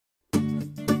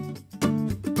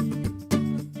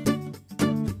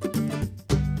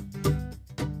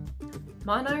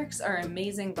Monarchs are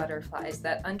amazing butterflies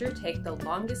that undertake the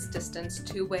longest distance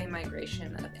two-way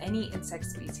migration of any insect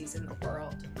species in the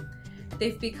world.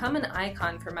 They've become an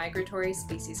icon for migratory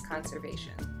species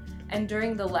conservation, and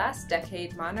during the last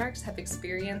decade, monarchs have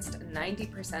experienced a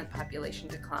 90% population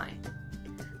decline.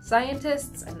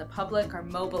 Scientists and the public are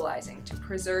mobilizing to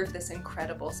preserve this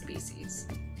incredible species.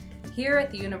 Here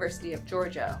at the University of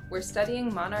Georgia, we're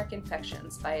studying monarch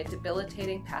infections by a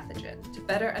debilitating pathogen to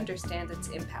better understand its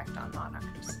impact on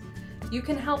monarchs. You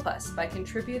can help us by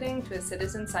contributing to a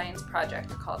citizen science project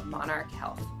called Monarch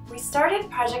Health. We started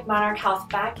Project Monarch Health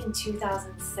back in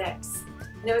 2006,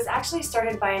 and it was actually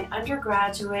started by an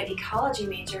undergraduate ecology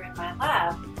major in my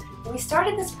lab. And we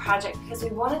started this project because we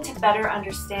wanted to better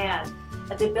understand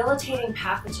a debilitating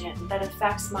pathogen that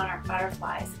affects monarch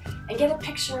butterflies and get a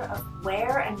picture of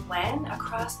where and when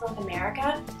across North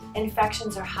America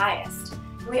infections are highest.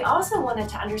 We also wanted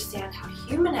to understand how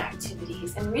human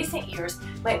activities in recent years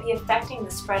might be affecting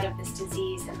the spread of this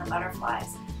disease in the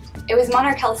butterflies. It was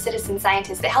Monarch Health citizen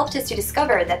scientists that helped us to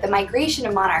discover that the migration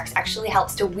of monarchs actually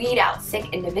helps to weed out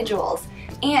sick individuals,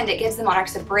 and it gives the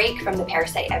monarchs a break from the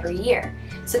parasite every year.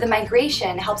 So the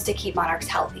migration helps to keep monarchs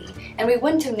healthy, and we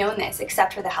wouldn't have known this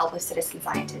except for the help of citizen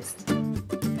scientists.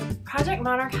 Project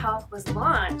Monarch Health was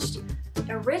launched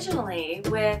originally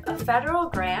with a federal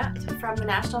grant from the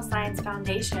National Science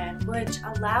Foundation, which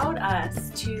allowed us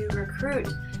to recruit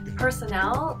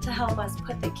personnel to help us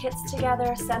put the kits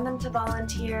together, send them to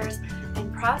volunteers,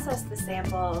 and process the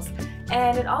samples.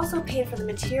 And it also paid for the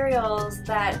materials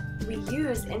that we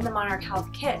use in the Monarch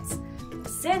Health kits.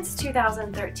 Since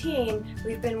 2013,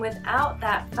 we've been without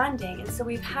that funding, and so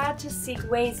we've had to seek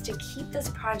ways to keep this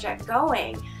project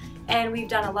going. And we've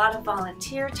done a lot of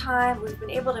volunteer time. We've been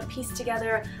able to piece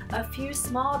together a few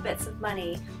small bits of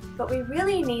money, but we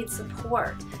really need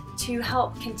support to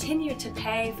help continue to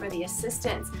pay for the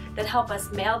assistants that help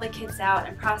us mail the kits out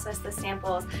and process the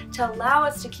samples, to allow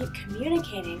us to keep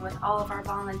communicating with all of our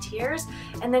volunteers,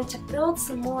 and then to build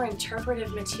some more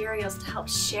interpretive materials to help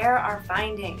share our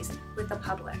findings with the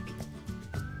public.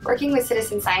 Working with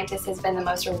citizen scientists has been the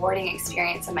most rewarding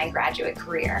experience of my graduate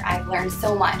career. I've learned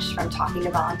so much from talking to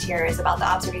volunteers about the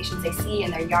observations they see in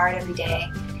their yard every day.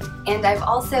 And I've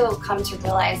also come to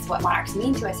realize what monarchs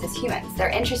mean to us as humans.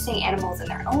 They're interesting animals in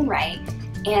their own right,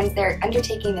 and they're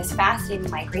undertaking this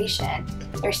fascinating migration.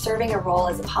 They're serving a role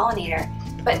as a pollinator.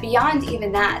 But beyond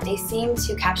even that, they seem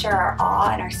to capture our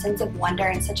awe and our sense of wonder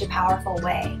in such a powerful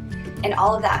way. And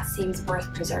all of that seems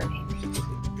worth preserving.